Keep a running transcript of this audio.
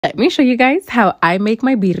Let me show you guys how I make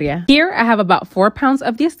my birria. Here I have about 4 pounds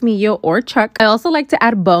of diezmillo or chuck. I also like to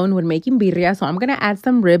add bone when making birria, so I'm gonna add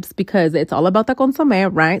some ribs because it's all about the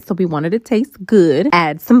consomme, right? So we want it to taste good.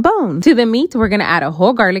 Add some bone. To the meat, we're gonna add a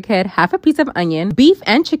whole garlic head, half a piece of onion, beef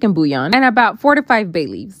and chicken bouillon, and about 4 to 5 bay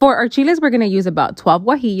leaves. For our chiles, we're gonna use about 12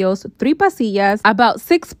 guajillos, 3 pasillas, about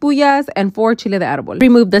 6 puyas, and 4 chile de árbol.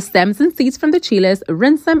 Remove the stems and seeds from the chiles,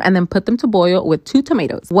 rinse them, and then put them to boil with 2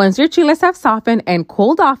 tomatoes. Once your chiles have softened and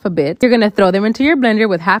cooled off a bit, you're gonna throw them into your blender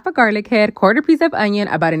with half a garlic head, quarter piece of onion,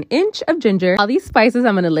 about an inch of ginger. All these spices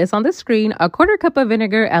I'm gonna list on the screen, a quarter cup of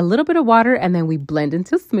vinegar, a little bit of water, and then we blend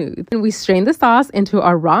until smooth. And we strain the sauce into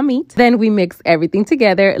our raw meat. Then we mix everything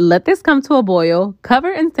together, let this come to a boil, cover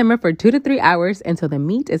and simmer for 2 to 3 hours until the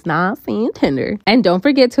meat is nice and tender. And don't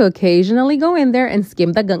forget to occasionally go in there and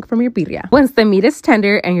skim the gunk from your birria. Once the meat is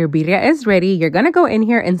tender and your birria is ready, you're gonna go in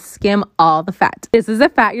here and skim all the fat. This is the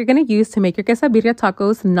fat you're gonna use to make your quesabirria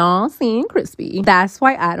tacos nice and crispy. That's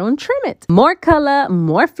why I don't trim it. More color,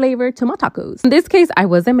 more flavor to my tacos. In this case, I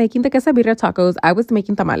wasn't making the quesabirria tacos, I was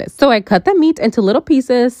making tamales. So I cut the meat into little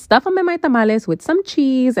pieces, stuff them in my tamales with some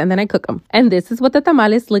cheese, and then I cook them. And this is what the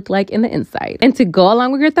tamales look like in the inside. And to go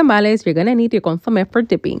along with your tamales, you're gonna need your consomme for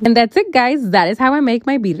dipping. And that's it, guys. That is how I make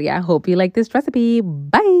my birria. Hope you like this recipe.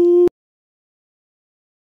 Bye!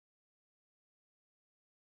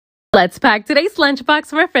 Let's pack today's lunchbox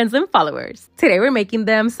for our friends and followers. Today we're making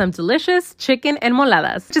them some delicious chicken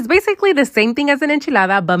enmoladas, which is basically the same thing as an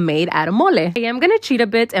enchilada but made out of mole. I am gonna cheat a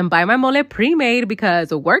bit and buy my mole pre-made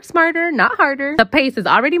because work smarter, not harder. The paste is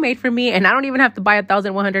already made for me and I don't even have to buy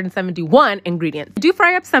 1,171 ingredients. Do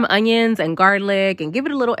fry up some onions and garlic and give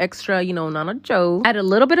it a little extra, Nanajoe. Add a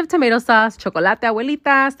little bit of tomato sauce, chocolate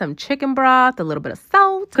abuelita, some chicken broth, a little bit of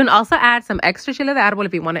salt. You can also add some extra chile de árbol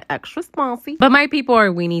if you want it extra spicy. But my people are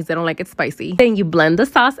weenies, they don't like it spicy. Then you blend the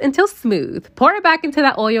sauce until smooth. Pour it back into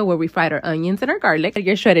that oil where we fried our onions and our garlic. Add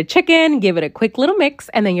your shredded chicken, give it a quick little mix,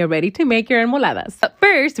 and then you're ready to make your enmoladas. But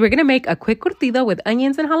first, we're gonna make a quick curtido with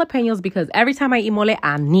onions and jalapenos because every time I eat mole,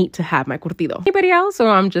 I need to have my curtido. Anybody else, or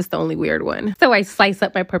I'm just the only weird one? So I slice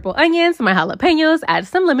up my purple onions, my jalapenos, add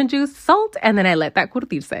some lemon juice, salt, and then I let that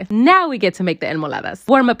curtirse. Now we get to make the enmoladas.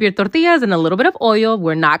 Warm up your tortillas in a little bit of oil.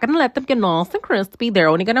 We're not gonna let them get nice and crispy. They're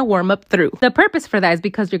only gonna warm up through. The purpose for that is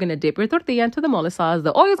because you're gonna dip your tortilla into the mole sauce.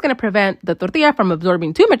 The oil is going to prevent the tortilla from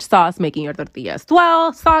absorbing too much sauce, making your tortilla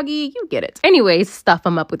swell, soggy, you get it. Anyways, stuff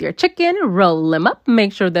them up with your chicken, roll them up,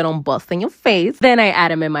 make sure they don't bust in your face. Then I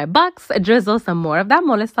add them in my box, drizzle some more of that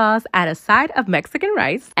mole sauce, add a side of Mexican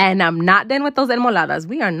rice, and I'm not done with those enmoladas.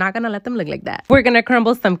 We are not going to let them look like that. We're going to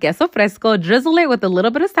crumble some queso fresco, drizzle it with a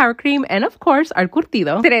little bit of sour cream, and of course, our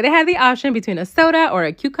curtido. Today they had the option between a soda or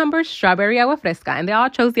a cucumber strawberry agua fresca, and they all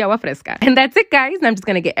chose the agua fresca. And that's it, guys. And I'm just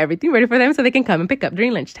going to get everything ready for them so they can come and pick up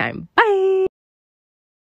during lunchtime. Bye!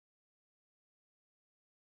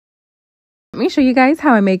 Let me show you guys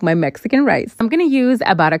how I make my Mexican rice. I'm gonna use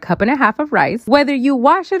about 1.5 cups of rice. Whether you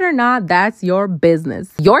wash it or not, that's your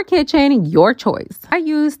business. Your kitchen, your choice. I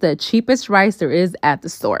use the cheapest rice there is at the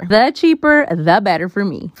store. The cheaper, the better for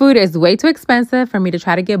me. Food is way too expensive for me to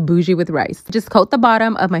try to get bougie with rice. Just coat the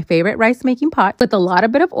bottom of my favorite rice making pot with a lot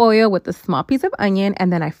of bit of oil with a small piece of onion,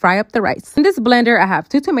 and then I fry up the rice. In this blender, I have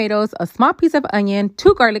 2 tomatoes, a small piece of onion,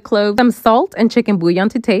 2 garlic cloves, some salt and chicken bouillon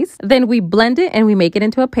to taste. Then we blend it and we make it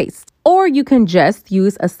into a paste. Or you can just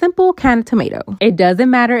use a simple canned tomato. It doesn't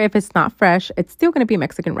matter if it's not fresh, it's still gonna be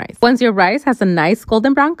Mexican rice. Once your rice has a nice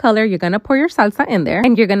golden brown color, you're gonna pour your salsa in there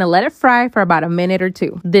and you're gonna let it fry for about 1 minute or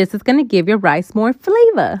 2. This is gonna give your rice more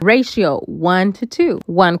flavor. Ratio 1 to 2.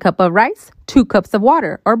 1 cup of rice, 2 cups of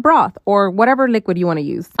water or broth or whatever liquid you want to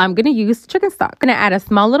use. I'm going to use chicken stock. I'm going to add a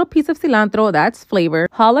small little piece of cilantro, that's flavor,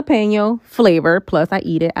 jalapeno, flavor, plus I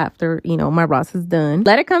eat it after, my rice is done.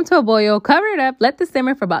 Let it come to a boil, cover it up, let this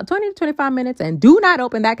simmer for about 20 to 25 minutes and do not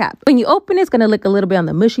open that cap. When you open it, it's going to look a little bit on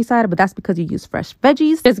the mushy side, but that's because you use fresh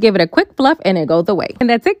veggies. Just give it a quick fluff and it goes away. And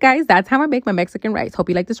that's it, guys. That's how I make my Mexican rice. Hope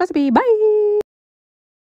you like this recipe. Bye!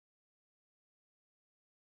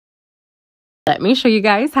 Let me show you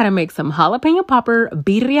guys how to make some jalapeno popper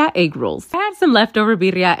birria egg rolls. I had some leftover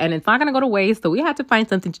birria and it's not gonna go to waste, so we had to find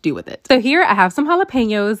something to do with it. So here I have some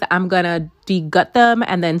jalapenos. I'm gonna degut them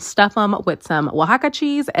and then stuff them with some Oaxaca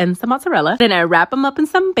cheese and some mozzarella. Then I wrap them up in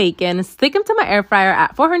some bacon, stick them to my air fryer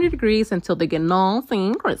at 400 degrees until they get nice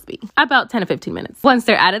and crispy. About 10 to 15 minutes. Once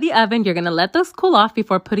they're out of the oven, you're gonna let those cool off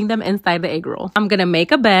before putting them inside the egg roll. I'm gonna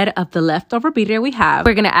make a bed of the leftover birria we have.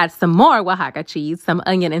 We're gonna add some more Oaxaca cheese, some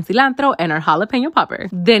onion and cilantro, and our jalapeno popper.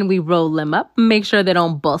 Then we roll them up, make sure they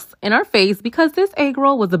don't bust in our face because this egg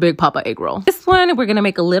roll was a big papa egg roll. This one, we're gonna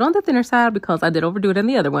make a little on the thinner side because I did overdo it in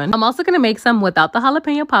the other one. I'm also gonna make some without the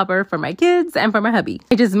jalapeno popper for my kids and for my hubby.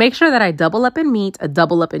 I just make sure that I double up in meat,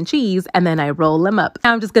 double up in cheese, and then I roll them up.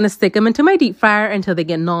 Now I'm just gonna stick them into my deep fryer until they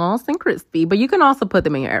get nice and crispy, but you can also put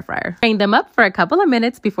them in your air fryer. Drain them up for a couple of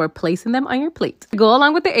minutes before placing them on your plate. To go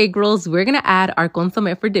along with the egg rolls, we're gonna add our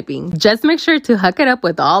consomme for dipping. Just make sure to hook it up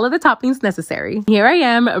with all of the toppings necessary. Here I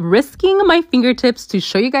am risking my fingertips to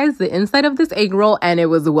show you guys the inside of this egg roll, and it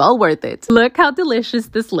was well worth it. Look how delicious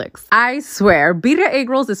this looks. I swear, birria egg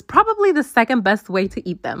rolls is probably the second best way to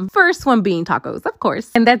eat them. First one being tacos, of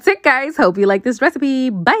course. And that's it, guys. Hope you like this recipe.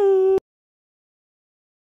 Bye!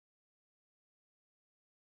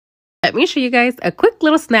 Let me show you guys a quick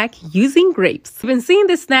little snack using grapes. I've been seeing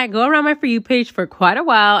this snack go around my For You page for quite a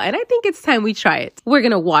while, and I think it's time we try it. We're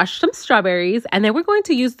gonna wash some strawberries, and then we're going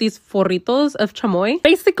to use these forritos of chamoy.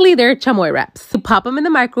 Basically, they're chamoy wraps. You pop them in the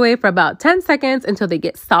microwave for about 10 seconds until they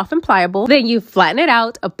get soft and pliable. Then you flatten it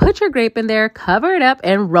out, put your grape in there, cover it up,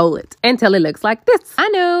 and roll it until it looks like this. I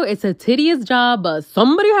know it's a tedious job, but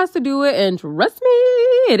somebody has to do it, and trust me,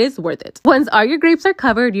 it is worth it. Once all your grapes are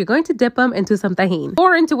covered, you're going to dip them into some tahini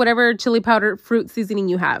or into whatever chili powder fruit seasoning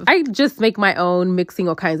you have. I just make my own, mixing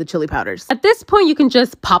all kinds of chili powders. At this point, you can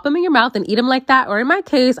just pop them in your mouth and eat them like that, or in my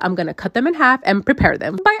case, I'm gonna cut them in half and prepare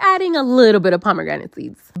them by adding a little bit of pomegranate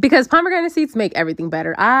seeds, because pomegranate seeds make everything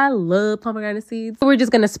better. I love pomegranate seeds. So we're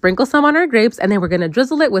just gonna sprinkle some on our grapes, and then we're gonna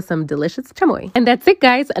drizzle it with some delicious chamoy. And that's it,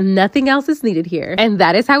 guys. Nothing else is needed here. And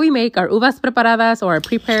that is how we make our uvas preparadas, or our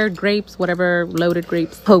prepared grapes, whatever, loaded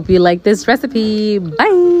grapes. Hope you like this recipe.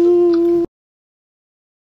 Bye!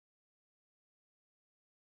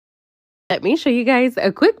 Let me show you guys a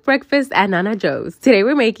quick breakfast at Nanajoe's. Today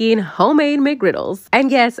we're making homemade McGriddles. And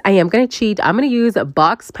yes, I am gonna cheat. I'm gonna use a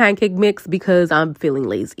box pancake mix because I'm feeling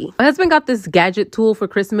lazy. My husband got this gadget tool for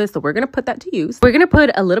Christmas, so we're gonna put that to use. We're gonna put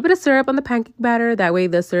a little bit of syrup on the pancake batter. That way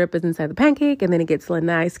the syrup is inside the pancake, and then it gets a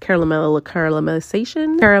nice caramelized.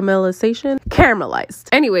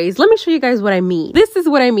 Anyways, let me show you guys what I mean. This is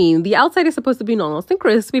what I mean. The outside is supposed to be almost and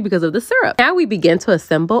crispy because of the syrup. Now we begin to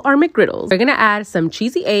assemble our McGriddles. We're gonna add some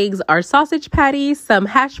cheesy eggs, our sausage patties, some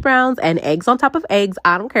hash browns, and eggs on top of eggs.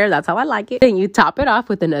 I don't care. That's how I like it. Then you top it off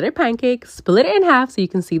with another pancake, split it in half so you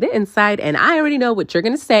can see the inside. And I already know what you're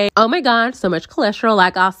going to say. Oh my God, so much cholesterol.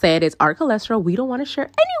 Like I said, it's our cholesterol. We don't want to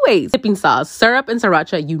share anyways. Dipping sauce, syrup, and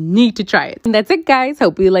sriracha. You need to try it. And that's it, guys.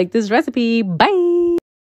 Hope you like this recipe. Bye.